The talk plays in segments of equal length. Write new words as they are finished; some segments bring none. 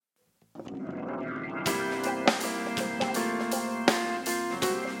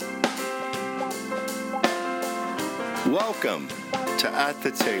Welcome to At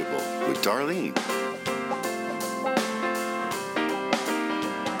the Table with Darlene.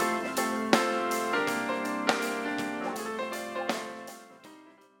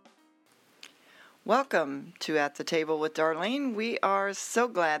 Welcome to At the Table with Darlene. We are so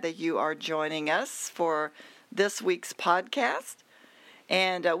glad that you are joining us for this week's podcast.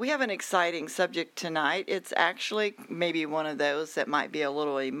 And we have an exciting subject tonight. It's actually maybe one of those that might be a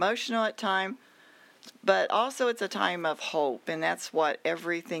little emotional at times, but also it's a time of hope. And that's what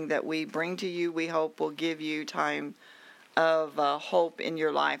everything that we bring to you, we hope will give you time of hope in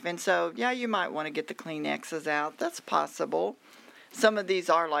your life. And so, yeah, you might want to get the Kleenexes out. That's possible. Some of these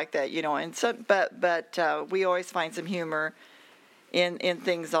are like that, you know, and so, but we always find some humor in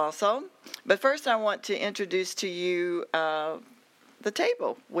things also. But first, I want to introduce to you the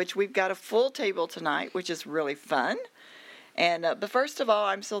table, which we've got a full table tonight, which is really fun. And but first of all,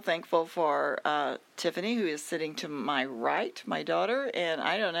 I'm so thankful for Tiffany, who is sitting to my right, my daughter. And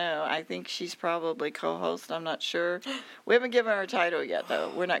I don't know, I think she's probably co-host. I'm not sure. We haven't given her a title yet,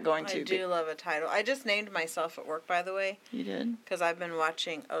 though. We're not going to. I do love a title. I just named myself at work, by the way. You did? Because I've been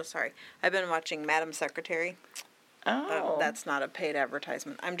watching, I've been watching Madam Secretary. Oh. That's not a paid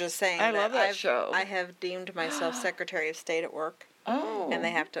advertisement. I'm just saying I love that show. I have deemed myself Secretary of State at work. Oh. And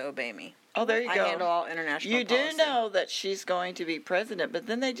they have to obey me. Oh, there you go. I handle all international You policy. do know that she's going to be president, but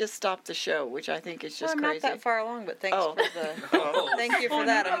then they just stopped the show, which I think is just I'm crazy. not that far along, but thanks Oh. for the. Thank you for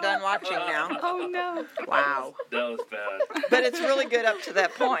that. I'm done watching now. Oh, no. Wow. That was bad. But it's really good up to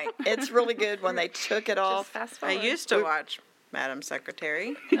that point. It's really good when they took it off. I used to watch Madam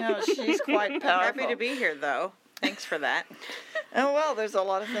Secretary. No, she's quite powerful. Happy to be here, though. Thanks for that. Oh, well, there's a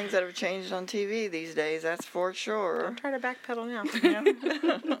lot of things that have changed on TV these days, that's for sure. Don't try to backpedal now.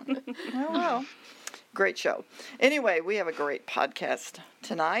 Oh, well. Great show. Anyway, we have a great podcast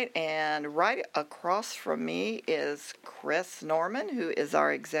tonight, and right across from me is Chris Norman, who is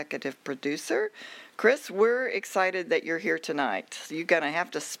our executive producer. Chris, we're excited that you're here tonight. So you're going to have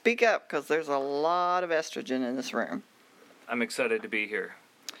to speak up because there's a lot of estrogen in this room. I'm excited to be here.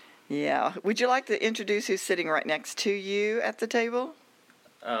 Yeah. Would you like to introduce who's sitting right next to you at the table?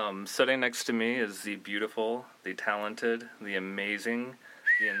 Sitting next to me is the beautiful, the talented, the amazing,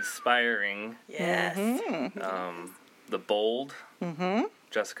 the inspiring, Yes. Mm-hmm. The bold, Mm-hmm.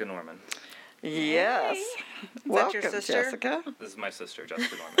 Jessica Norman. Yes. Welcome, your sister? Jessica. This is my sister,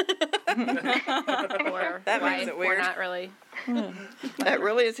 Jessica Norman. That makes it weird. We're not really. That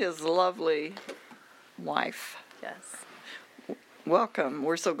really is his lovely wife. Yes. Welcome.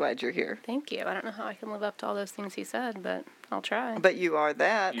 We're so glad you're here. Thank you. I don't know how I can live up to all those things he said, but I'll try. But you are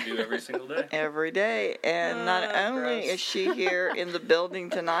that You do every single day. every day. And not only gross. is she here in the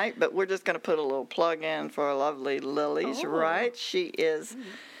building tonight, but we're just going to put a little plug in for lovely Lily's, Oh. right? She is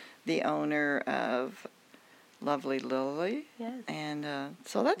the owner of Lovely Lily. Yes. And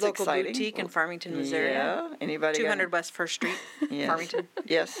so that's Local exciting. boutique in Farmington, Missouri. Yeah. Anybody got- 200 West 1st Street, Yes. Farmington.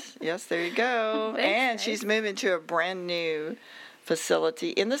 Yes, there you go. Thanks, And guys. she's moving to a brand new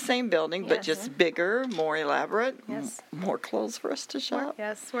facility in the same building, but Yes. just bigger, more elaborate, Yes. more clothes for us to shop.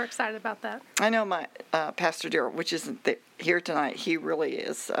 Yes, we're excited about that. I know my Pastor Darrell, which isn't here tonight, he really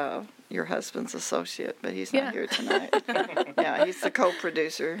is your husband's associate, but he's not Yeah. here tonight. Yeah, he's the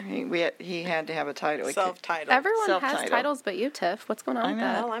co-producer. He had to have a title. He couldn't- Self-titled. Everyone has Self-titled. titles but you, Tiff. What's going on I with know.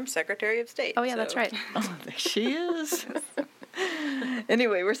 that? Well, I'm Secretary of State. Oh, yeah, that's so- right. Oh, there she is.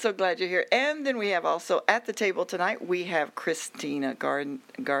 Anyway, we're so glad you're here. And then we have also at the table tonight, we have Christina Gartner.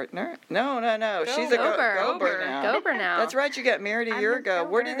 No. She's a Gober now. Gober now. That's right. You got married a year a ago.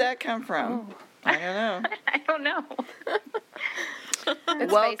 Where did Gober. that come from? I don't know. I don't know.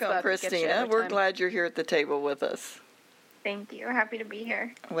 It's Welcome, Facebook that gets you Christina. every We're time. glad you're here at the table with us. Thank you. Happy to be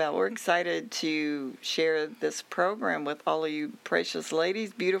here. Well, we're excited to share this program with all of you precious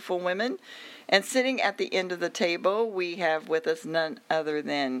ladies, beautiful women. And sitting at the end of the table, we have with us none other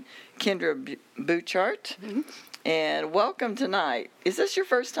than Kendra Bouchard. Mm-hmm. And welcome tonight. Is this your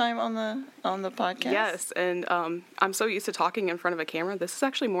first time on the podcast? Yes, and I'm so used to talking in front of a camera. This is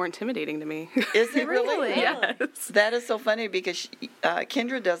actually more intimidating to me. Is it really? Really? Yes. That is so funny because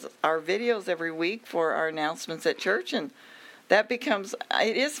Kendra does our videos every week for our announcements at church, and that becomes,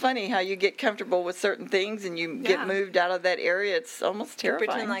 it is funny how you get comfortable with certain things and you get Yeah. moved out of that area. It's almost terrifying.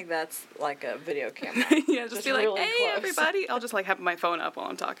 Pretend like that's like a video camera. Yeah, just be like, really hey, close. everybody. I'll just like have my phone up while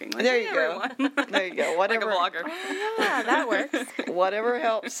I'm talking. Like, There hey, you go. everyone. There you go. Like a Whatever, vlogger. Yeah, that works. whatever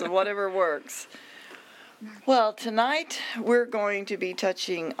helps and whatever works. Well, tonight we're going to be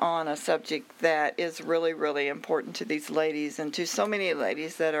touching on a subject that is really, really important to these ladies and to so many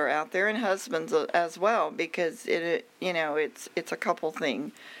ladies that are out there and husbands as well, because it's a couple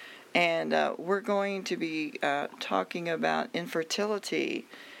thing. And we're going to be talking about infertility,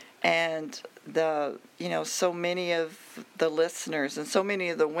 and so many of the listeners and so many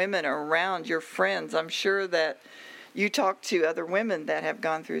of the women around your friends, I'm sure that you talk to other women that have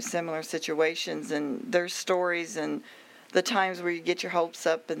gone through similar situations, and their stories and the times where you get your hopes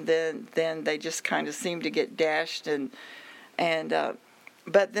up and then they just kind of seem to get dashed,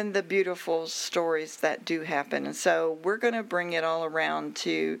 but then the beautiful stories that do happen. And so we're going to bring it all around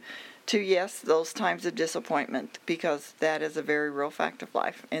to yes, those times of disappointment, because that is a very real fact of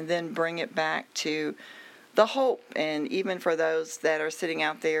life, and then bring it back to the hope. And even for those that are sitting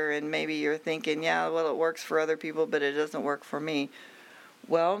out there and maybe you're thinking, yeah, well, it works for other people, but it doesn't work for me.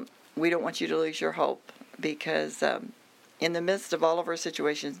 Well, we don't want you to lose your hope, because in the midst of all of our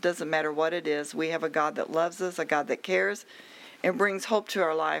situations, doesn't matter what it is, we have a God that loves us, a God that cares, and brings hope to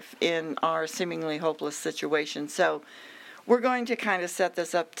our life in our seemingly hopeless situation. So we're going to kind of set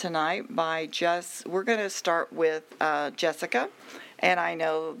this up tonight we're going to start with Jessica. And I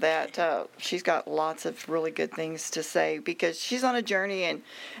know that she's got lots of really good things to say, because she's on a journey.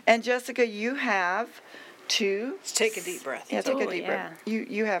 And Jessica, you have two. Let's take a deep breath. Yeah, take a deep breath.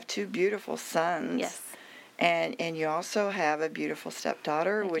 You have two beautiful sons. Yes. And you also have a beautiful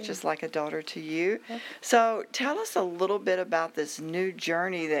stepdaughter, which is like a daughter to you. Yep. So tell us a little bit about this new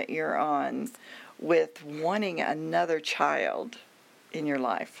journey that you're on with wanting another child in your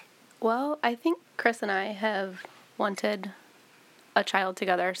life. Well, I think Chris and I have wanted a child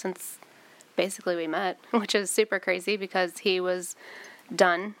together since basically we met, which is super crazy because he was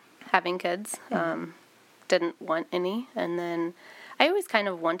done having kids, didn't want any, and then I always kind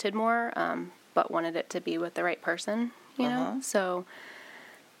of wanted more, but wanted it to be with the right person, you know? So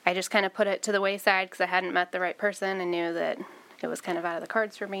I just kind of put it to the wayside because I hadn't met the right person and knew that it was kind of out of the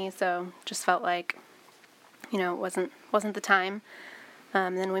cards for me. So just felt like, it wasn't the time.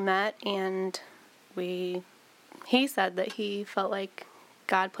 Then we met, and he said that he felt like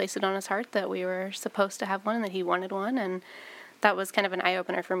God placed it on his heart that we were supposed to have one and that he wanted one. And that was kind of an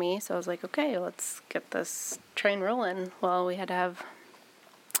eye-opener for me. So I was like, okay, let's get this train rolling. Well, we had to have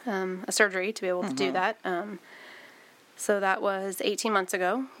a surgery to be able to do that. So that was 18 months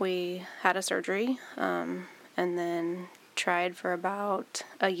ago. We had a surgery and then tried for about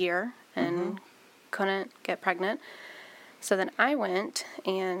a year and couldn't get pregnant. So then I went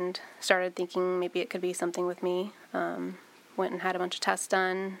and started thinking maybe it could be something with me. Went and had a bunch of tests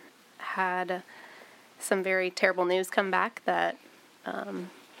done, had some very terrible news come back that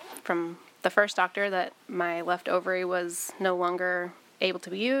from the first doctor that my left ovary was no longer able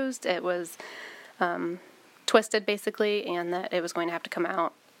to be used. It was twisted basically, and that it was going to have to come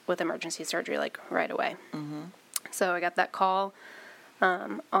out with emergency surgery like right away. So I got that call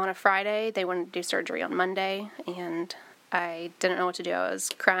on a Friday. They wanted to do surgery on Monday, and I didn't know what to do. I was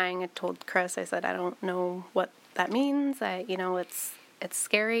crying. I told Chris, I said, I don't know what that means. It's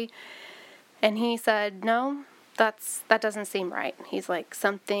scary. And he said, no, that doesn't seem right. He's like,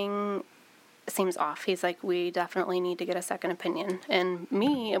 something seems off. He's like, we definitely need to get a second opinion. And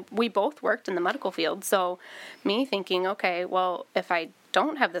we both worked in the medical field. So me thinking, okay, well, if I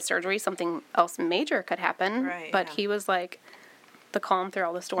don't have the surgery, something else major could happen. Right, but yeah. he was like the calm through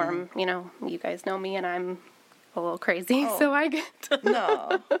all the storm. You guys know me, and I'm a little crazy, so I get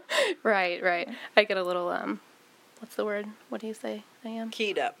No. right. I get a little what's the word? What do you say? I am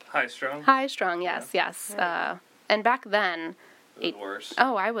Keyed up. High strung. high strung. Yes. And back then, The worst.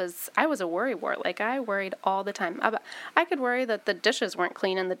 oh, I was a worrywart. Like I worried all the time. I could worry that the dishes weren't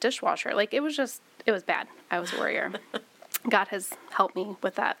clean in the dishwasher. Like it was bad. I was a worrier. God has helped me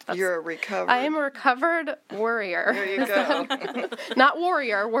with that. You're a recovered. I am a recovered worrier. There you go. Not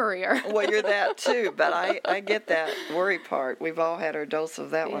warrior, worrier. Well, you're that too, but I get that worry part. We've all had our dose of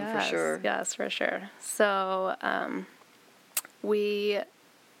that one for sure. Yes, for sure. So we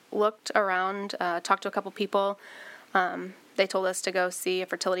looked around, talked to a couple people. They told us to go see a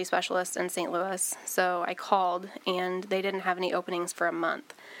fertility specialist in St. Louis. So I called, and they didn't have any openings for a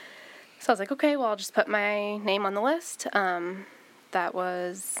month. So I was like, okay, well, I'll just put my name on the list. That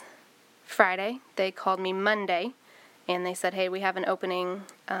was Friday. They called me Monday, and they said, hey, we have an opening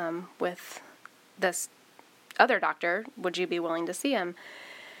with this other doctor. Would you be willing to see him?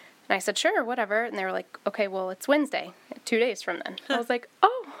 And I said, sure, whatever. And they were like, okay, well, it's Wednesday, 2 days from then. I was like,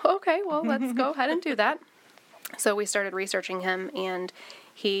 oh, okay, well, let's go ahead and do that. So we started researching him, and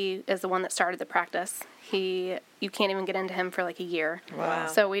he is the one that started the practice. You can't even get into him for like a year. Wow.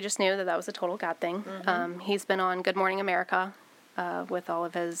 So we just knew that was a total God thing. He's been on Good Morning America with all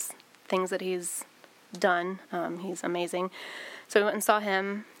of his things that he's done. He's amazing. So we went and saw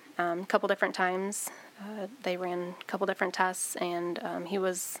him a couple different times. They ran a couple different tests, and he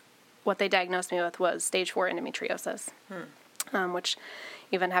was what they diagnosed me with was stage 4 endometriosis, which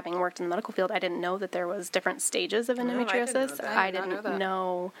even having worked in the medical field, I didn't know that there was different stages of I didn't know endometriosis. that. I I did not didn't know that.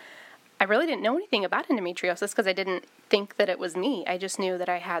 know. I really didn't know anything about endometriosis because I didn't think that it was me. I just knew that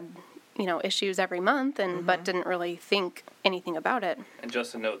I had, issues every month, but didn't really think anything about it. And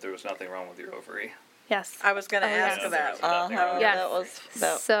just to note, there was nothing wrong with your ovary. Yes. I was going to ask Yeah, that. there was nothing wrong with Yes. That was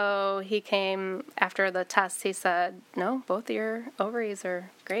that. So he came after the test. He said, "No, both of your ovaries are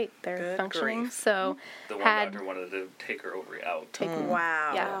great. They're Good functioning." grief. So The one had doctor wanted to take her ovary out.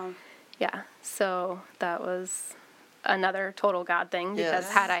 Wow. Yeah. Yeah. So that was another total God thing because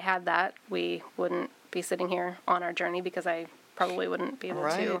Yes. had I had that, we wouldn't be sitting here on our journey because I probably wouldn't be able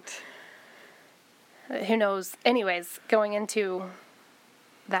to. Who knows? Anyways, going into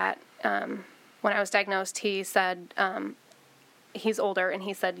that, when I was diagnosed, he said, he's older, and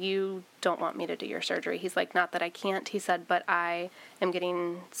he said, "You don't want me to do your surgery." He's like, "Not that I can't," he said, "but I am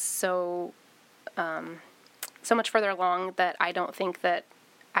getting so much further along that I don't think that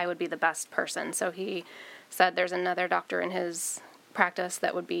I would be the best person." So he said there's another doctor in his practice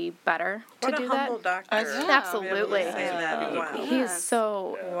that would be better What to a do humble that. doctor. Absolutely. To be able to say that. Wow. He's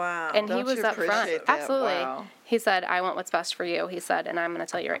so Wow. and he Don't was you up front. appreciate that? Absolutely. Wow. He said, "I want what's best for you." He said, "And I'm going to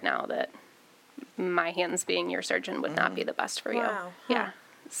tell you right now that my hands being your surgeon would not be the best for you." Wow. Yeah.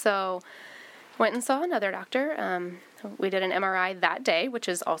 So went and saw another doctor. We did an MRI that day, which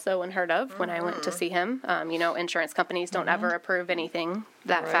is also unheard of when I went to see him. Insurance companies don't ever approve anything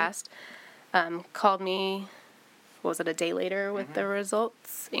that Right. fast. Called me, was it a day later with the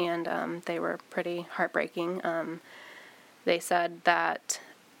results? And they were pretty heartbreaking. They said that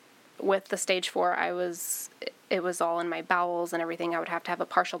with the stage 4, it was all in my bowels and everything. I would have to have a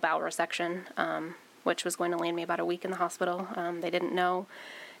partial bowel resection, which was going to land me about a week in the hospital. They didn't know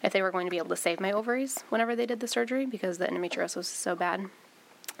if they were going to be able to save my ovaries whenever they did the surgery because the endometriosis was so bad.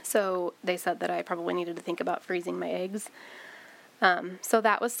 So they said that I probably needed to think about freezing my eggs. So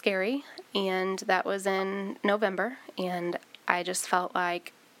that was scary, and that was in November, and I just felt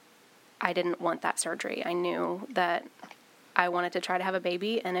like I didn't want that surgery. I knew that I wanted to try to have a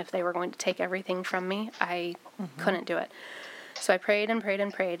baby, and if they were going to take everything from me, I couldn't do it. So I prayed and prayed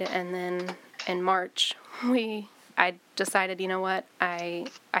and prayed, and then in March, I decided, you know what, I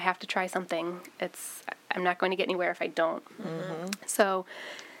have to try something. I'm not going to get anywhere if I don't. So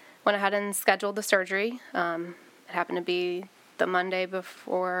went ahead and scheduled the surgery. It happened to be the Monday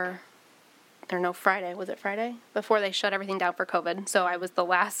before, Friday. Was it Friday? Before they shut everything down for COVID. So I was the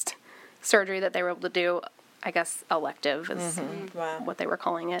last surgery that they were able to do, I guess elective is Wow. what they were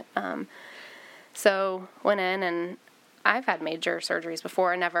calling it. So went in, and I've had major surgeries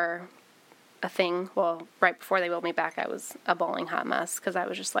before, never a thing. Well, right before they wheeled me back, I was a bawling hot mess because I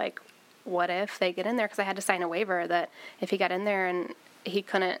was just like, what if they get in there? Because I had to sign a waiver that if he got in there and he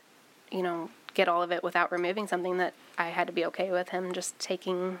couldn't, get all of it without removing something, that I had to be okay with him just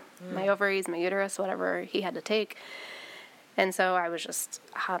taking my ovaries, my uterus, whatever he had to take. And so I was just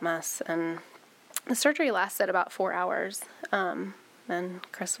a hot mess. And the surgery lasted about 4 hours. And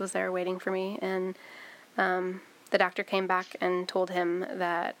Chris was there waiting for me. And the doctor came back and told him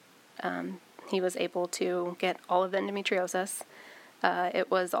that he was able to get all of the endometriosis. It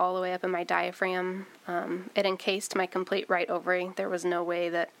was all the way up in my diaphragm. It encased my complete right ovary. There was no way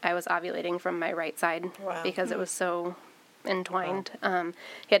that I was ovulating from my right side because it was so entwined.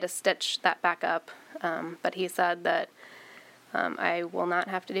 He had to stitch that back up. But he said that I will not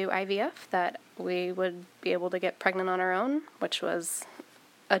have to do IVF, that we would be able to get pregnant on our own, which was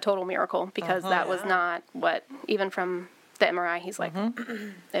a total miracle because that was not what, even from the MRI, he's like,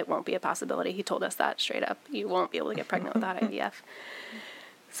 it won't be a possibility. He told us that straight up. You won't be able to get pregnant without IVF.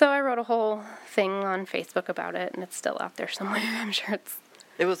 So I wrote a whole thing on Facebook about it, and it's still out there somewhere. I'm sure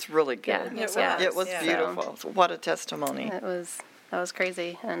It was really yeah, good. it was It was beautiful. What a testimony. that was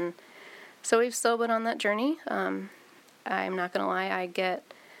crazy. And so we've still been on that journey. I'm not going to lie.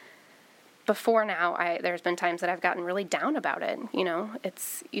 Before now, there's been times that I've gotten really down about it.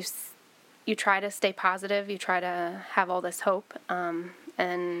 It's, you try to stay positive, you try to have all this hope, and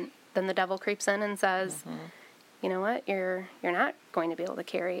then the devil creeps in and says, you know what, you're not going to be able to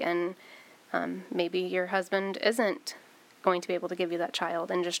carry, and maybe your husband isn't going to be able to give you that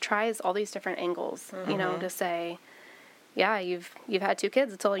child, and just tries all these different angles, to say, yeah, you've had 2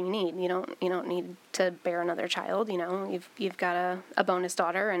 kids, that's all you need. You don't need to bear another child. You've got a bonus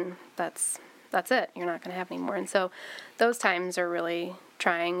daughter, and that's it. You're not going to have any more. And so those times are really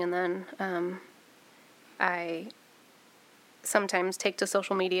trying. And then I sometimes take to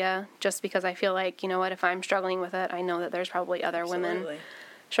social media just because I feel like, if I'm struggling with it, I know that there's probably other women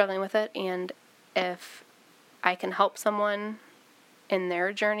struggling with it. And if I can help someone in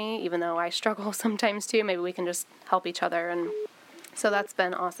their journey, even though I struggle sometimes too. Maybe we can just help each other, and so that's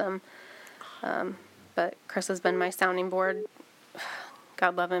been awesome. But Chris has been my sounding board.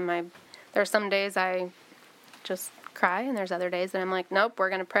 God love him. There are some days I just cry, and there's other days that I'm like, nope, we're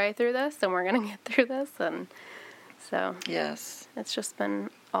going to pray through this, and we're going to get through this. And so Yes. it's just been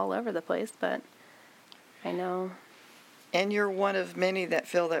all over the place, but I know. And you're one of many that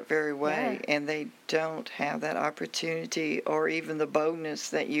feel that very way, Yeah. and they don't have that opportunity or even the boldness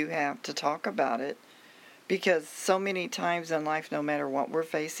that you have to talk about it. Because so many times in life, no matter what we're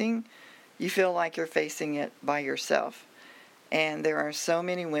facing, you feel like you're facing it by yourself. And there are so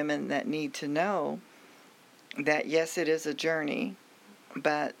many women that need to know that, yes, it is a journey,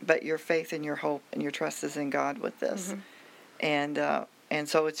 but your faith and your hope and your trust is in God with this. And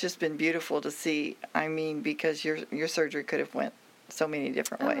so it's just been beautiful to see. I mean, because your surgery could have went so many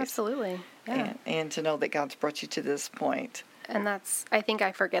different ways. Absolutely. Yeah. And to know that God's brought you to this point. And I think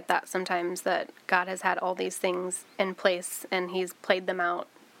I forget that sometimes, that God has had all these things in place and he's played them out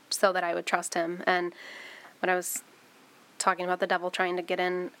so that I would trust him. And when I was talking about the devil trying to get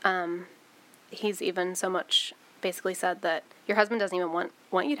in, he's even so much basically said that your husband doesn't even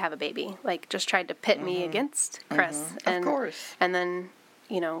want you to have a baby. Like, just tried to pit me against Chris. Of course. And then,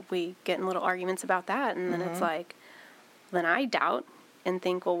 we get in little arguments about that. And then it's like, then I doubt and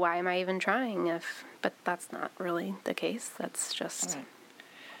think, well, why am I even trying but that's not really the case. That's just... Right.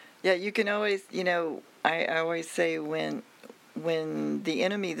 Yeah, you can always, I always say when the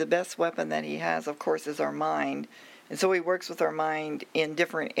enemy, the best weapon that he has, of course, is our mind. And so he works with our mind in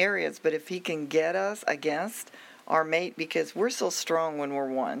different areas. But if he can get us against our mate, because we're so strong when we're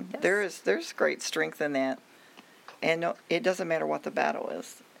one, Yes. there's great strength in that. And no, it doesn't matter what the battle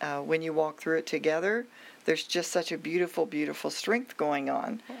is. When you walk through it together, there's just such a beautiful, beautiful strength going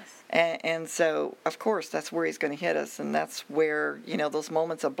on. Yes. And so, of course, that's where he's going to hit us, and that's where, those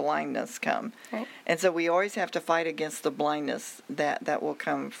moments of blindness come. Right. And so we always have to fight against the blindness that will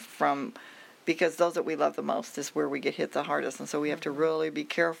come from, because those that we love the most is where we get hit the hardest. And so we have to really be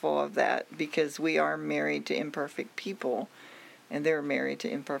careful of that, because we are married to imperfect people, and they're married to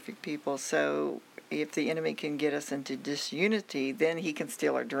imperfect people. So if the enemy can get us into disunity, then he can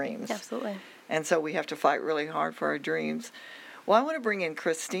steal our dreams. Absolutely. And so we have to fight really hard for our dreams. Well, I want to bring in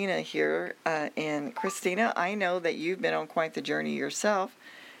Christina here. And Christina, I know that you've been on quite the journey yourself.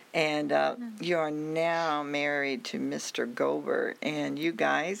 And you are now married to Mr. Gober. And you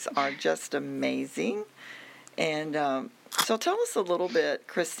guys are just amazing. And so tell us a little bit,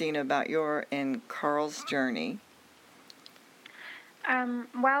 Christina, about your and Carl's journey.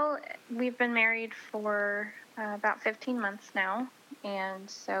 Well, we've been married for about 15 months now.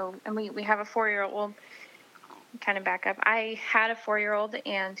 And we have a 4-year-old. Kind of back up. I had a 4-year-old,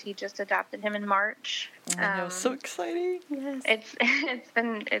 and he just adopted him in March. I know, so exciting. Yes.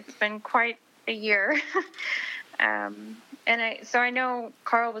 It's been quite a year. And I know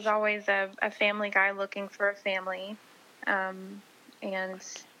Carl was always a family guy looking for a family, and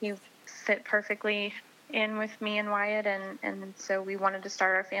he fit perfectly in with me and Wyatt, and so we wanted to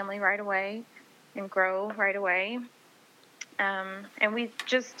start our family right away and grow right away. And we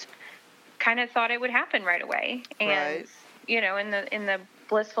just kind of thought it would happen right away. And, right. in the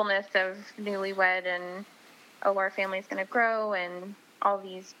blissfulness of newlywed and, our family's going to grow and all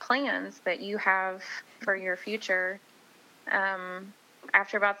these plans that you have for your future.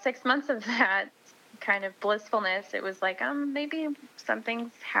 After about 6 months of that kind of blissfulness, it was like, maybe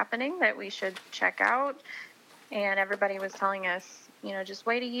something's happening that we should check out. And everybody was telling us, just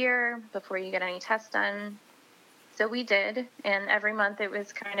wait a year before you get any tests done. So we did. And every month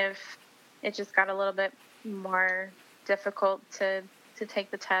it just got a little bit more difficult to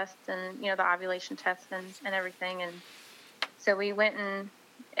take the test and, the ovulation test and everything. And so we went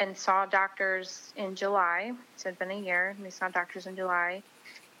and saw doctors in July. So it had been a year, and we saw doctors in July.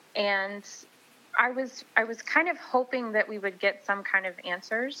 And I was kind of hoping that we would get some kind of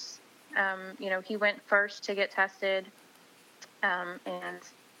answers. He went first to get tested, and kind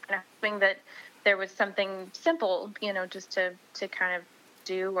of hoping that there was something simple, just to kind of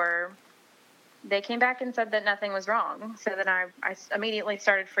do, or they came back and said that nothing was wrong. So then I immediately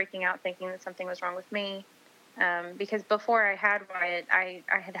started freaking out, thinking that something was wrong with me. Because before I had Wyatt, I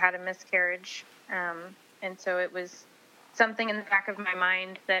had a miscarriage. And so it was something in the back of my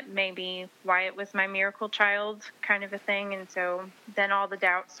mind that maybe Wyatt was my miracle child kind of a thing. And so then all the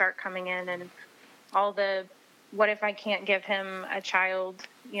doubts start coming in, and all the, what if I can't give him a child,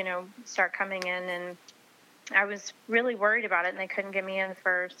 start coming in. And I was really worried about it, and they couldn't get me in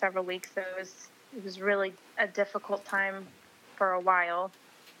for several weeks. So it was really a difficult time for a while.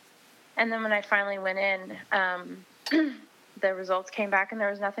 And then when I finally went in, the results came back and there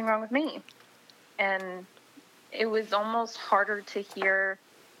was nothing wrong with me. And it was almost harder to hear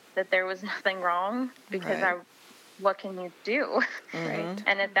that there was nothing wrong because Right. what can you do? Right.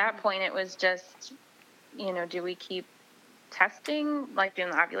 And at that point, it was just, do we keep testing, like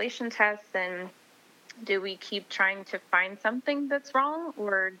doing the ovulation tests, and do we keep trying to find something that's wrong?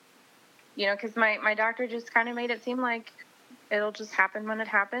 Or, because my doctor just kind of made it seem like it'll just happen when it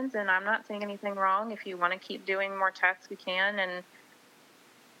happens, and I'm not seeing anything wrong. If you want to keep doing more tests, we can. And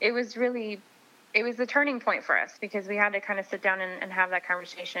it was the turning point for us, because we had to kind of sit down and have that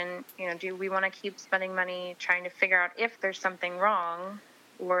conversation. Do we want to keep spending money trying to figure out if there's something wrong,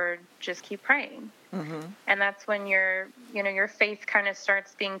 or just keep praying? Mm-hmm. And that's when your faith kind of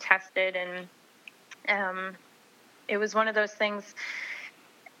starts being tested. And it was one of those things.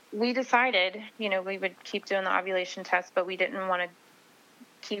 We decided, we would keep doing the ovulation test, but we didn't want to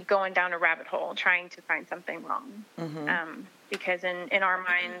keep going down a rabbit hole trying to find something wrong. Mm-hmm. Because in our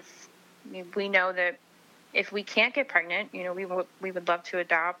minds, we know that if we can't get pregnant, we would love to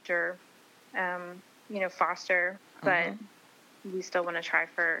adopt or, foster, but we still want to try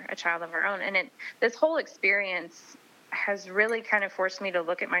for a child of our own. And this whole experience has really kind of forced me to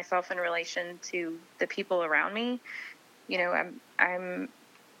look at myself in relation to the people around me.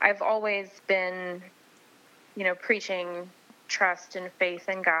 I've always been, preaching trust and faith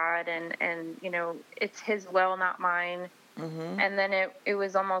in God, and it's His will, not mine. Mm-hmm. And then it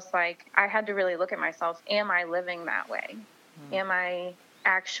was almost like I had to really look at myself. Am I living that way? Am I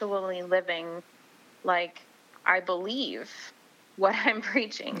actually living like I believe what I'm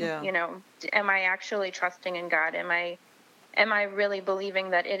preaching? Yeah. Am I actually trusting in God? Am I really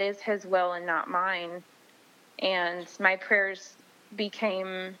believing that it is His will and not mine? And my prayers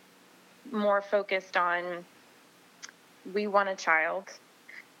became more focused on, we want a child,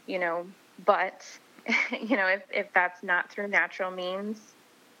 but if that's not through natural means,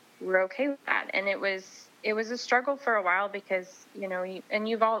 we're okay with that. And it was a struggle for a while, because you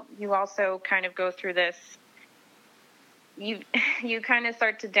also kind of go through this. You kind of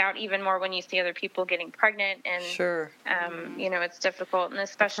start to doubt even more when you see other people getting pregnant, and Sure. it's difficult, and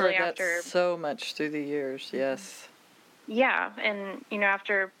especially I've heard after that so much through the years. Yes. Yeah, and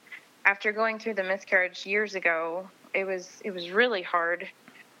after going through the miscarriage years ago, it was really hard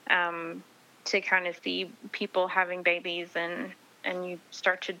to kind of see people having babies, and you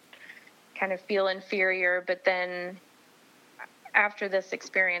start to kind of feel inferior. But then after this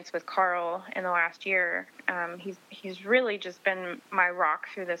experience with Carl in the last year, he's really just been my rock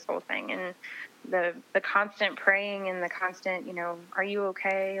through this whole thing. And the constant praying and the constant, are you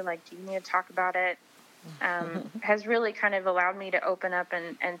okay? Like, do you need to talk about it? Has really kind of allowed me to open up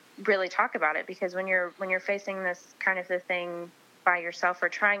and really talk about it. Because when you're facing this kind of the thing by yourself, or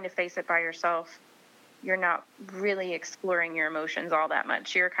trying to face it by yourself, you're not really exploring your emotions all that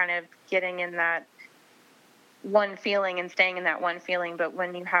much. You're kind of getting in that one feeling and staying in that one feeling. But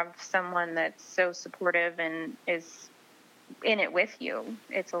when you have someone that's so supportive and is in it with you,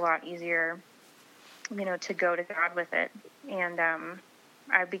 it's a lot easier, to go to God with it. And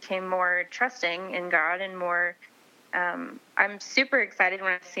I became more trusting in God, and more, I'm super excited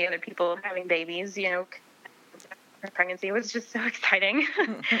when I see other people having babies. Pregnancy was just so exciting.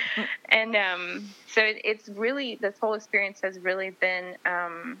 And so it's really, this whole experience has really been,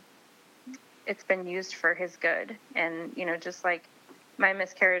 it's been used for His good. And, just like my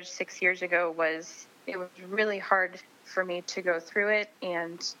miscarriage 6 years ago it was really hard for me to go through it,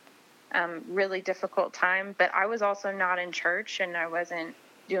 and really difficult time. But I was also not in church, and I wasn't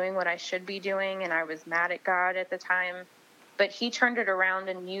doing what I should be doing, and I was mad at God at the time. But He turned it around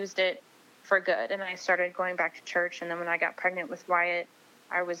and used it for good, and I started going back to church. And then when I got pregnant with Wyatt,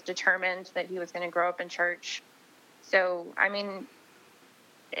 I was determined that he was going to grow up in church. So,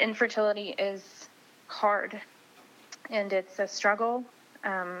 infertility is hard, and it's a struggle.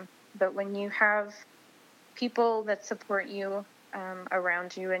 But when you have people that support you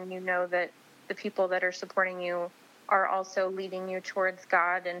around you, and that the people that are supporting you are also leading you towards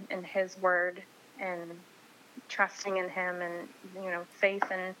God and His word, and trusting in Him, and faith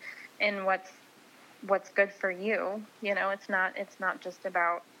in what's good for you. It's not just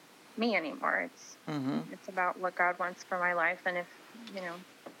about me anymore. It's about what God wants for my life. And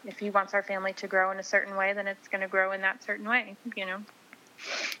if He wants our family to grow in a certain way, then it's going to grow in that certain way.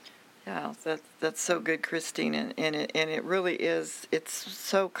 Yeah, that's so good, Christine, and it really is. It's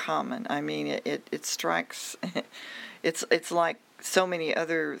so common. It strikes. It's like so many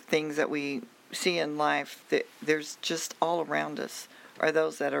other things that we see in life, that there's just all around us are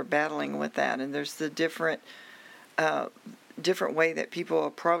those that are battling with that, and there's the different way that people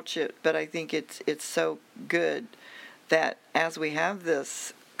approach it. But I think it's so good that as we have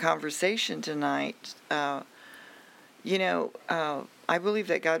this conversation tonight, I believe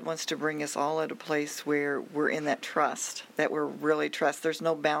that God wants to bring us all at a place where we're in that trust, that we're really trust. There's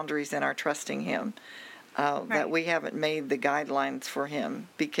no boundaries in our trusting Him, that we haven't made the guidelines for Him,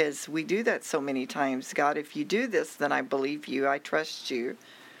 because we do that so many times. God, if you do this, then I believe you, I trust you.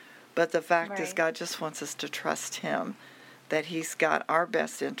 But the fact is, God just wants us to trust Him, that He's got our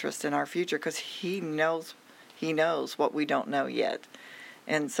best interest in our future, because He knows what we don't know yet.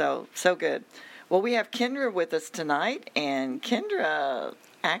 And so good. Well, we have Kendra with us tonight, and Kendra,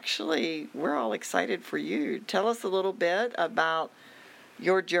 actually, we're all excited for you. Tell us a little bit about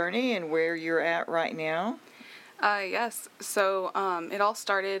your journey and where you're at right now. Yes. So it all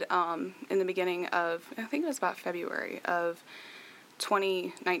started in the beginning of, I think it was about February of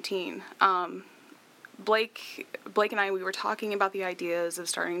 2019. Blake and I, we were talking about the ideas of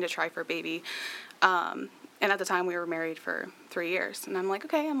starting to try for a baby. And at the time, we were married for 3 years. And I'm like,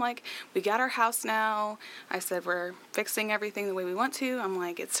 okay, we got our house now. I said, we're fixing everything the way we want to. I'm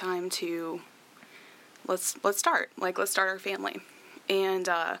like, it's time to, let's start. Let's start our family. And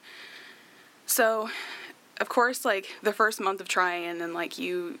so, of course, the first month of trying, and then,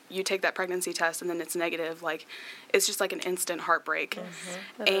 you take that pregnancy test, and then it's negative. It's just, an instant heartbreak.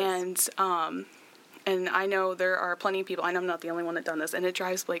 Mm-hmm. And I know there are plenty of people, I know I'm not the only one that done this, and it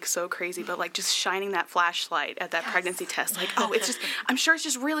drives Blake so crazy, but just shining that flashlight at that pregnancy test, oh, it's just, I'm sure it's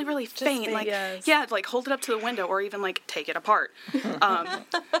just really, really faint. Hold it up to the window, or even take it apart.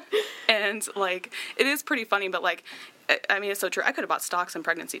 And it is pretty funny, but I mean, it's so true. I could have bought stocks and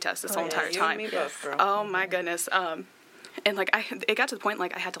pregnancy tests this whole entire time. You and me both, girl. Oh my goodness. And it got to the point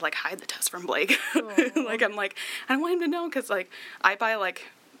I had to hide the test from Blake. I'm I don't want him to know, because I buy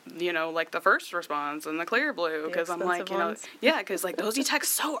the first response and the clear blue, because I'm because those detect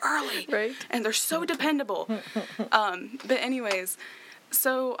so early, right? And they're so dependable. But anyways,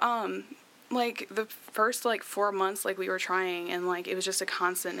 so the first 4 months we were trying, and it was just a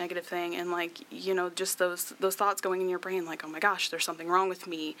constant negative thing, and just those thoughts going in your brain, oh my gosh, there's something wrong with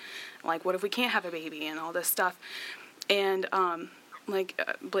me, what if we can't have a baby, and all this stuff. And Blake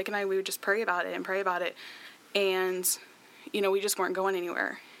and I, we would just pray about it, and we just weren't going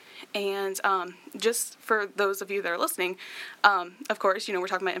anywhere. And just for those of you that are listening, of course, we're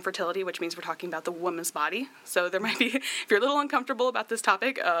talking about infertility, which means we're talking about the woman's body. So there might be, if you're a little uncomfortable about this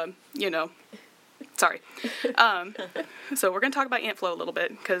topic, sorry. So we're going to talk about Aunt Flo a little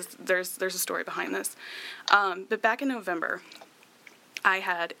bit, because there's a story behind this. But back in November, I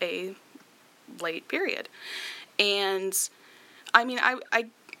had a late period. And I mean,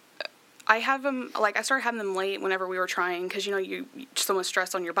 I have them, I started having them late whenever we were trying, because, you so much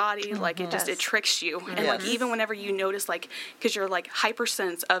stress on your body, it tricks you. And, even whenever you notice, because you're,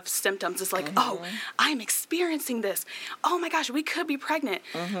 hypersense of symptoms, it's oh, I'm experiencing this. Oh, my gosh, we could be pregnant.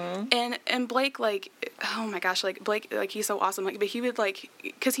 And Blake, oh, my gosh, Blake, he's so awesome. But he would,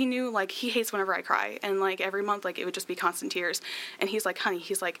 because he knew, he hates whenever I cry. And, every month, it would just be constant tears. And he's honey,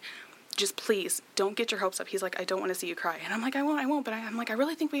 he's just please don't get your hopes up. He's I don't want to see you cry. And I'm I won't, but I'm I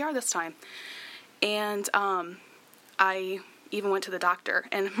really think we are this time. And I even went to the doctor,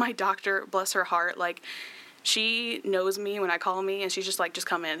 and my doctor, bless her heart, she knows me when I call me, and she's just just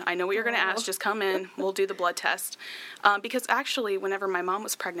come in. I know what you're going to ask. Just come in. We'll do the blood test. Because actually, whenever my mom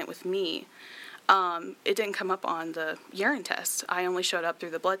was pregnant with me, it didn't come up on the urine test. I only showed up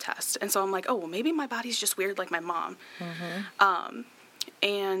through the blood test. And so I'm oh, well, maybe my body's just weird like my mom.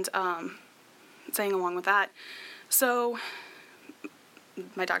 And saying along with that, so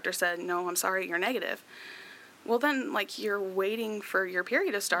my doctor said, no, I'm sorry, you're negative. Well, then, you're waiting for your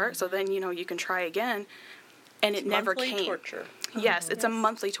period to start, so then, you can try again, and it never came. Monthly torture. Yes, it's a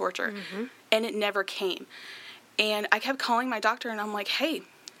monthly torture, and it never came. And I kept calling my doctor, and I'm hey,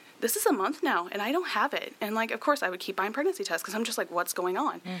 this is a month now, and I don't have it. And, of course, I would keep buying pregnancy tests, because I'm just what's going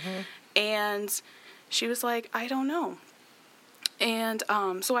on? And she was I don't know. And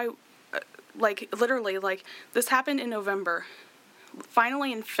so I, literally, this happened in November.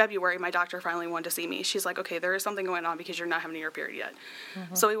 Finally, in February, my doctor finally wanted to see me. She's okay, there is something going on, because you're not having your period yet.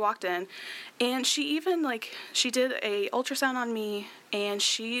 So we walked in, and she even, she did a ultrasound on me, and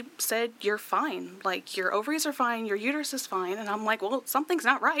she said, you're fine. Your ovaries are fine, your uterus is fine. And I'm well, something's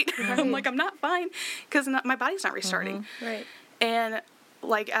not right. I'm I'm not fine, because my body's not restarting. Right. And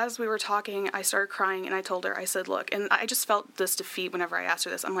as we were talking, I started crying, and I told her, I said, look, and I just felt this defeat whenever I asked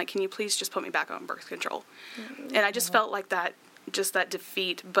her this. I'm can you please just put me back on birth control? And I just felt that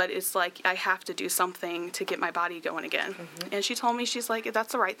defeat, but it's I have to do something to get my body going again. And she told me, she's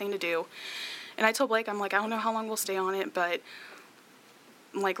that's the right thing to do. And I told Blake, I'm I don't know how long we'll stay on it, but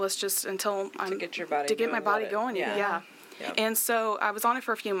like, let's just, until I'm, get your body to get my doing body what it- going. yeah. Yep. And so I was on it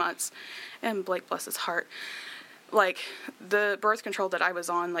for a few months, and Blake, bless his heart, like, the birth control that I was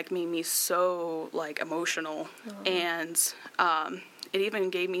on, like, made me so, like, emotional, and it even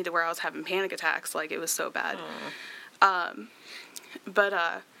gave me to where I was having panic attacks. Like, it was so bad.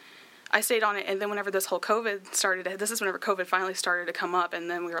 But I stayed on it, and then whenever this whole COVID started, this is whenever COVID finally started to come up, and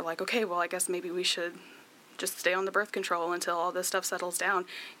then we were like, okay, well, I guess maybe we should just stay on the birth control until all this stuff settles down.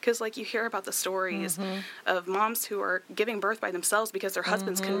 Because, like, you hear about the stories of moms who are giving birth by themselves because their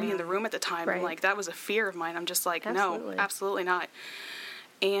husbands couldn't be in the room at the time. Right. And, like, that was a fear of mine. I'm just like, Absolutely. no, absolutely not.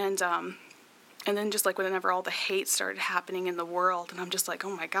 And then just, like, whenever all the hate started happening in the world, and I'm just like,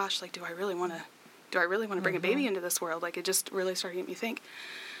 oh my gosh, like, do I really want to bring a baby into this world? Like, it just really started to get me think.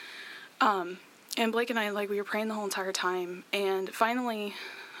 And Blake and I, like, we were praying the whole entire time, and finally,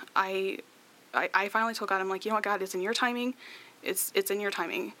 I finally told God, I'm like, you know what, God, it's in your timing. It's in your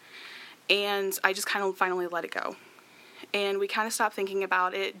timing. And I just kind of finally let it go. And we kind of stopped thinking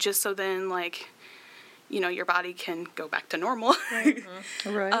about it, just so then, like, you know, your body can go back to normal.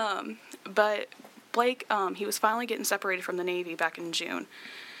 Right. But Blake, he was finally getting separated from the Navy back in June.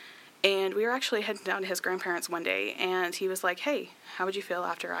 And we were actually heading down to his grandparents one day, and he was like, hey, how would you feel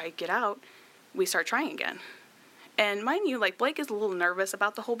after I get out, we start trying again? And mind you, like, Blake is a little nervous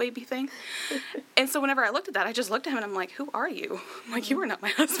about the whole baby thing. And so whenever I looked at that, I just looked at him and I'm like, who are you? I'm like, you are not my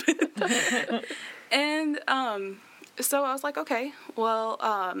husband. And so I was like, okay, well,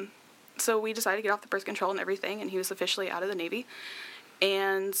 so we decided to get off the birth control and everything, and he was officially out of the Navy.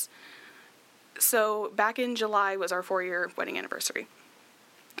 And so back in July was our 4-year wedding anniversary.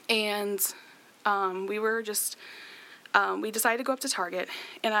 And we were just... we decided to go up to Target,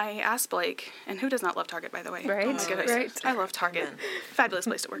 and I asked Blake, and who does not love Target, by the way? Right, Oh my goodness. right. I love Target. Fabulous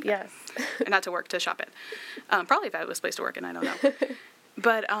place to work. Yes. And not to work, to shop at. Probably a fabulous place to work, and I don't know.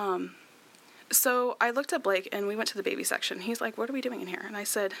 But, so I looked at Blake, and we went to the baby section. He's like, what are we doing in here? And I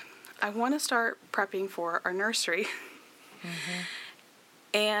said, I want to start prepping for our nursery.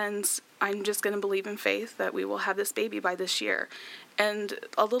 And I'm just going to believe in faith that we will have this baby by this year. And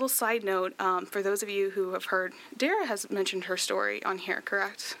a little side note, for those of you who have heard, Dara has mentioned her story on here,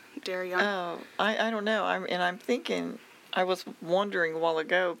 correct? Dara Young? Oh, I don't know. I'm thinking, I was wondering a while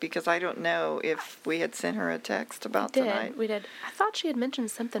ago, because I don't know if we had sent her a text about tonight. We did. I thought she had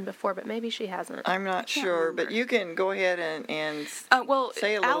mentioned something before, but maybe she hasn't. I'm not sure, but you can go ahead and Well,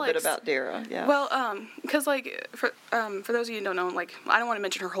 say a little bit Alex- about Dara. Yeah. Well, because, like, for those of you who don't know, like, I don't want to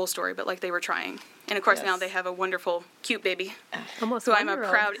mention her whole story, but, like, they were trying. And, of course, now Yes. they have a wonderful, cute baby, Almost who I'm a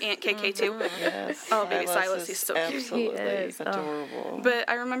 1-year-old. proud Aunt KK to. Yes. Oh, baby Silas, is he's so cute. absolutely He is. Oh. adorable. But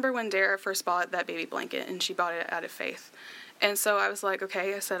I remember when Dara first bought that baby blanket, and she bought it out of faith. And so I was like,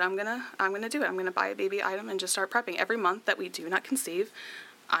 okay, I said, I'm gonna do it. I'm gonna buy a baby item and just start prepping. Every month that we do not conceive,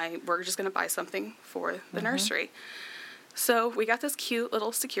 we're just gonna buy something for the nursery. So we got this cute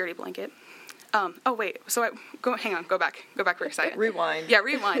little security blanket. Oh wait, so go back for a second. Rewind. Yeah,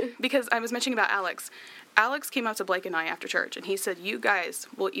 rewind. Because I was mentioning about Alex. Alex came up to Blake and I after church, and he said, you guys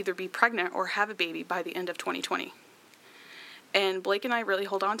will either be pregnant or have a baby by the end of 2020. And Blake and I really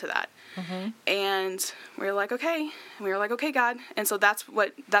hold on to that. And we were like, okay. And we were like, okay, God. And so that's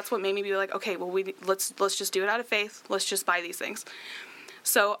what made me be like, okay, well, let's just do it out of faith. Let's just buy these things.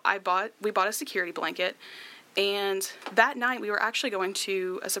 So we bought a security blanket, and that night we were actually going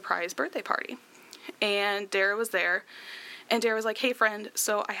to a surprise birthday party. And Dara was there, and Dara was like, hey, friend,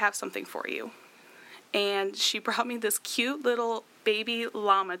 so I have something for you. And she brought me this cute little baby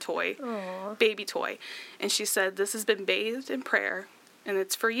llama toy, baby toy. And she said, this has been bathed in prayer, and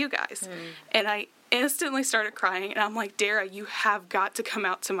it's for you guys. And I instantly started crying, and I'm like, Dara, you have got to come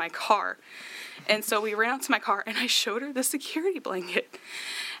out to my car. And so we ran out to my car, and I showed her the security blanket.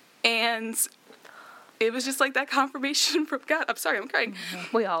 And it was just like that confirmation from God. I'm sorry, I'm crying.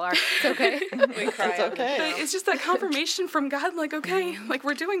 We all are. It's okay. We cry. It's okay. But it's just that confirmation from God, like, okay, like,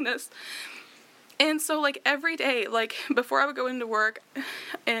 we're doing this. And so, like, every day, like, before I would go into work,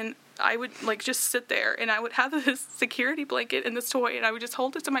 and I would, like, just sit there, and I would have this security blanket and this toy, and I would just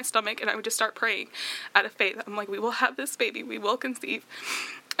hold it to my stomach, and I would just start praying out of faith. I'm like, we will have this baby. We will conceive.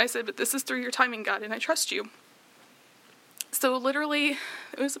 I said, but this is through your timing, God, and I trust you. So, literally,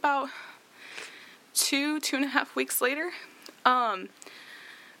 it was about 2.5 weeks later.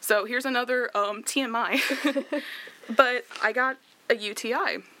 So, here's another TMI. But I got a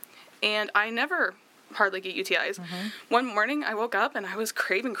UTI. And I never hardly get UTIs. One morning, I woke up, and I was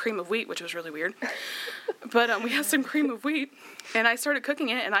craving cream of wheat, which was really weird. But we had some cream of wheat, and I started cooking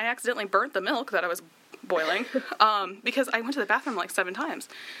it, and I accidentally burnt the milk that I was boiling, because I went to the bathroom like 7 times.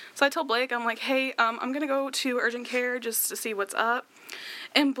 So I told Blake, I'm like, hey, I'm going to go to urgent care just to see what's up.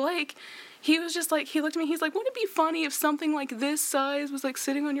 And Blake, he was just like, he looked at me, he's like, wouldn't it be funny if something like this size was like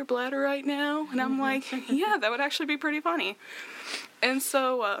sitting on your bladder right now? And I'm like, yeah, that would actually be pretty funny. And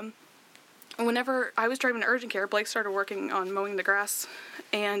so, whenever I was driving to urgent care, Blake started working on mowing the grass,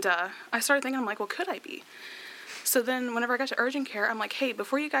 and I started thinking, I'm like, well, could I be? So then whenever I got to urgent care, I'm like, hey,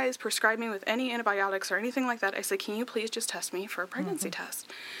 before you guys prescribe me with any antibiotics or anything like that, I said, can you please just test me for a pregnancy test?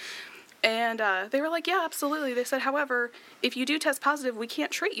 And they were like, yeah, absolutely. They said, however, if you do test positive, we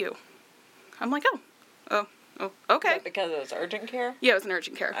can't treat you. I'm like, oh, okay. Is that because it was urgent care? Yeah, it was an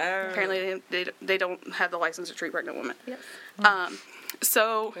urgent care. Oh. Apparently they don't have the license to treat pregnant women. Yes.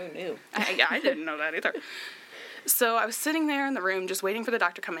 So Who knew? I didn't know that either. So I was sitting there in the room just waiting for the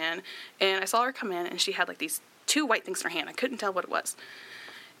doctor to come in, and I saw her come in, and she had like these 2 white things in her hand. I couldn't tell what it was.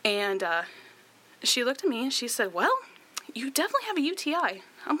 And she looked at me and she said, well, you definitely have a UTI.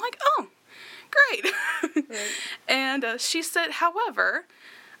 I'm like, oh, great. Right. And she said, however,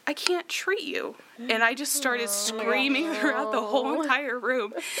 I can't treat you. And I just started screaming throughout the whole entire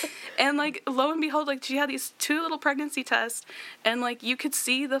room. And like, lo and behold, like she had these 2 little pregnancy tests, and like you could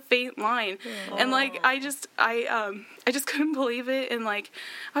see the faint line. And like I just couldn't believe it. And like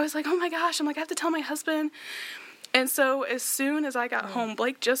I was like, oh my gosh, I'm like, I have to tell my husband. And so as soon as I got home,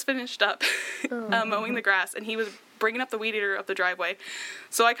 Blake just finished up mowing the grass, and he was bringing up the weed eater up the driveway.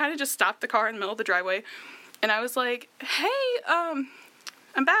 So I kind of just stopped the car in the middle of the driveway, and I was like, hey,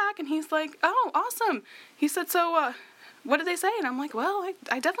 I'm back. And he's like, oh, awesome. He said, so what did they say? And I'm like, well,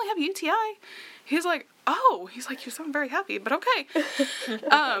 I definitely have a UTI. He's like, oh, he's like, you sound very happy, but okay.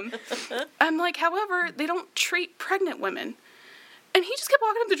 I'm like, however, they don't treat pregnant women. And he just kept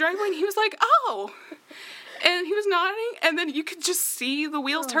walking up the driveway, and he was like, oh. And he was nodding, and then you could just see the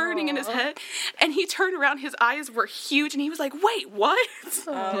wheels turning in his head. And he turned around, his eyes were huge, and he was like, wait, what?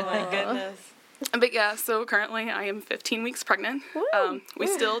 Oh, my goodness. But yeah, so currently I am 15 weeks pregnant. We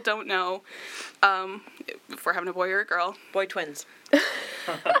still don't know if we're having a boy or a girl. Boy twins.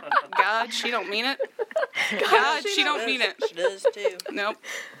 God, she don't mean it. God, she don't mean it. She does, too. Nope.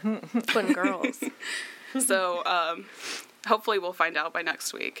 Twin girls. So hopefully we'll find out by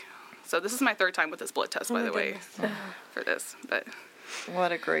next week. So this is my 3rd time with this blood test, by the way, for this. But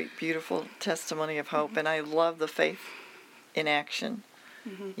What a great, beautiful testimony of hope. And I love the faith in action,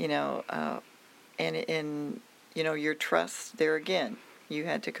 you know, and in, you know, your trust there again. You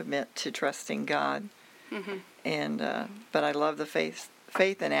had to commit to trusting God. And but I love the faith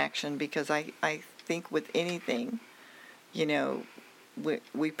in action, because I think with anything, you know,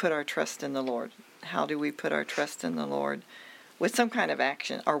 we put our trust in the Lord. How do we put our trust in the Lord? With some kind of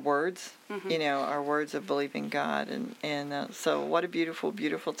action, our words, you know, our words of believing God. And so what a beautiful,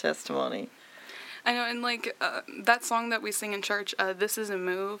 beautiful testimony. I know, and like that song that we sing in church, This Is a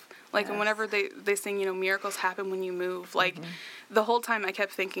Move, like, and whenever they sing, you know, miracles happen when you move, like, the whole time I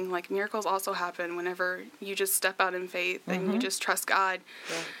kept thinking, like, miracles also happen whenever you just step out in faith and you just trust God.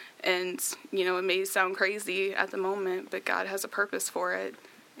 And, you know, it may sound crazy at the moment, but God has a purpose for it,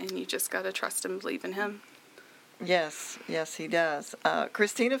 and you just got to trust and believe in Him. Yes, he does.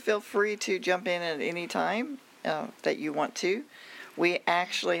 Christina, feel free to jump in at any time that you want to. We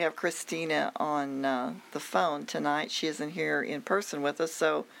actually have Christina on the phone tonight. She isn't here in person with us,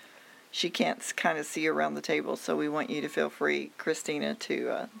 so she can't kind of see around the table. So we want you to feel free, Christina,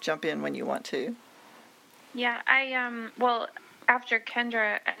 to jump in when you want to. Yeah, well, after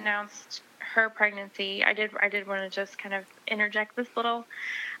Kendra announced her pregnancy, I did want to just kind of interject this little.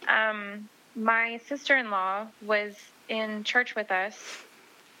 My sister-in-law was in church with us,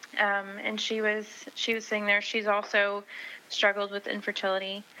 and she was sitting there. She's also struggled with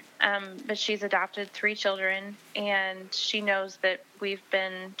infertility, but she's adopted 3 children, and she knows that we've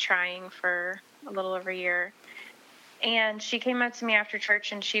been trying for a little over a year. And she came up to me after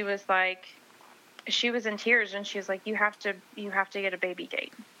church, and she was like, she was in tears, and she was like, you have to get a baby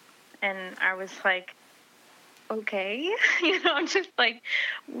gate. And I was like, okay, you know, I'm just like,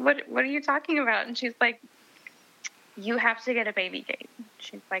 what are you talking about? And she's like, you have to get a baby gate.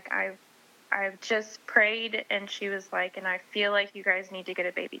 She's like, I've just prayed, and she was like, and I feel like you guys need to get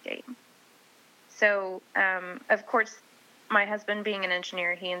a baby gate. So, of course, my husband being an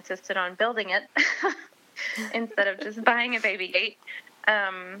engineer, he insisted on building it instead of just buying a baby gate.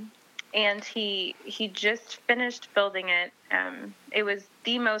 And he just finished building it. It was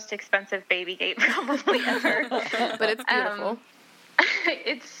the most expensive baby gate probably ever. But it's beautiful.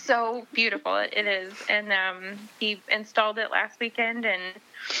 It's so beautiful. It is. And he installed it last weekend, and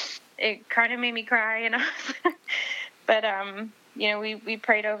it kind of made me cry. But, you know, we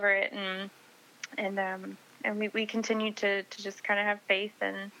prayed over it, and we continued to just kind of have faith,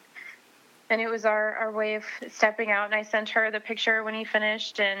 and it was our way of stepping out. And I sent her the picture when he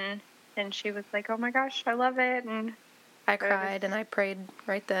finished, and she was like, "Oh my gosh, I love it!" And I cried and I prayed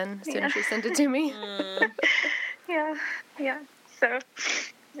right then as soon as she sent it to me. Yeah. So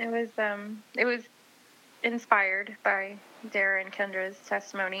it was inspired by Dara and Kendra's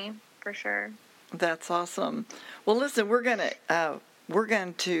testimony for sure. That's awesome. Well, listen, we're going to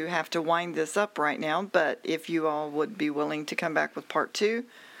have to wind this up right now, but if you all would be willing to come back with part 2,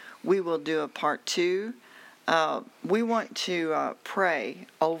 we will do a part 2. We want to pray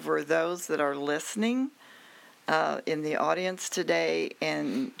over those that are listening in the audience today,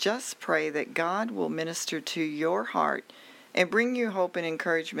 and just pray that God will minister to your heart and bring you hope and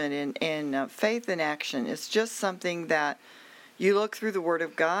encouragement and faith in action. It's just something that you look through the Word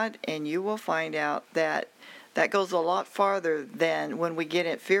of God and you will find out that goes a lot farther than when we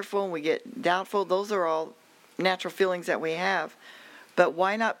get fearful and we get doubtful. Those are all natural feelings that we have. But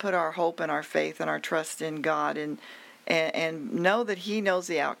why not put our hope and our faith and our trust in God and know that He knows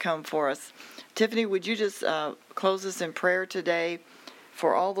the outcome for us? Tiffany, would you just close us in prayer today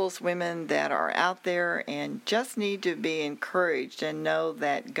for all those women that are out there and just need to be encouraged and know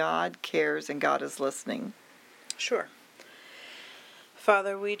that God cares and God is listening? Sure.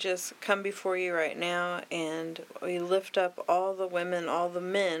 Father, we just come before you right now, and we lift up all the women, all the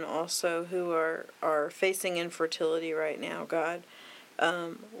men also who are facing infertility right now, God.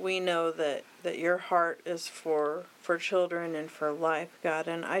 We know that your heart is for children and for life, God,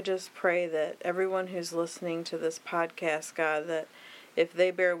 and I just pray that everyone who's listening to this podcast, God, that if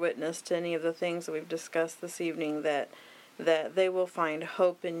they bear witness to any of the things that we've discussed this evening, that they will find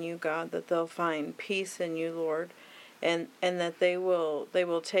hope in you, God, that they'll find peace in you, Lord, and that they will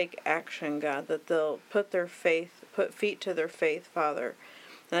take action, God, that they'll put feet to their faith, Father.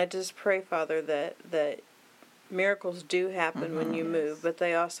 And I just pray, Father, that miracles do happen when you move, but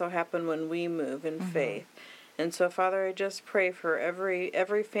they also happen when we move in faith. And so, Father, I just pray for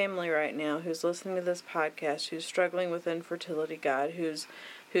every family right now who's listening to this podcast, who's struggling with infertility, God, who's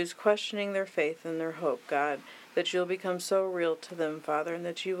questioning their faith and their hope, God, that you'll become so real to them, Father, and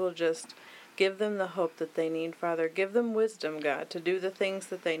that you will just give them the hope that they need, Father. Give them wisdom, God, to do the things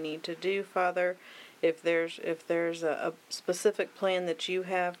that they need to do, Father. If there's a specific plan that you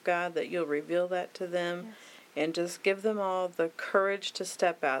have, God, that you'll reveal that to them. Yes. And just give them all the courage to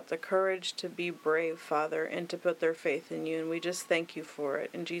step out, the courage to be brave, Father, and to put their faith in you. And we just thank you for it.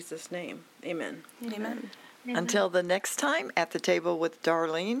 In Jesus' name, amen. Amen. Until the next time at the table with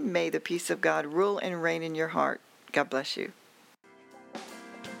Darlene, may the peace of God rule and reign in your heart. God bless you.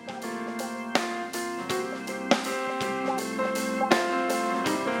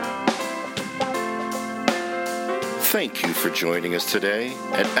 Thank you for joining us today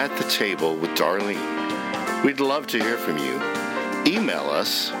at the Table with Darlene. We'd love to hear from you. Email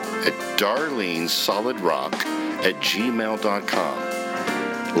us at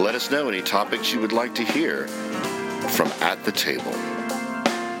darlenesolidrock@gmail.com. Let us know any topics you would like to hear from At the Table.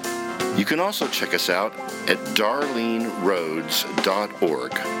 You can also check us out at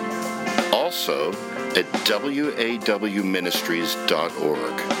darleneroads.org. Also at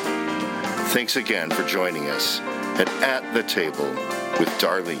wawministries.org. Thanks again for joining us at the Table with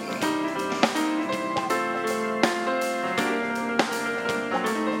Darlene.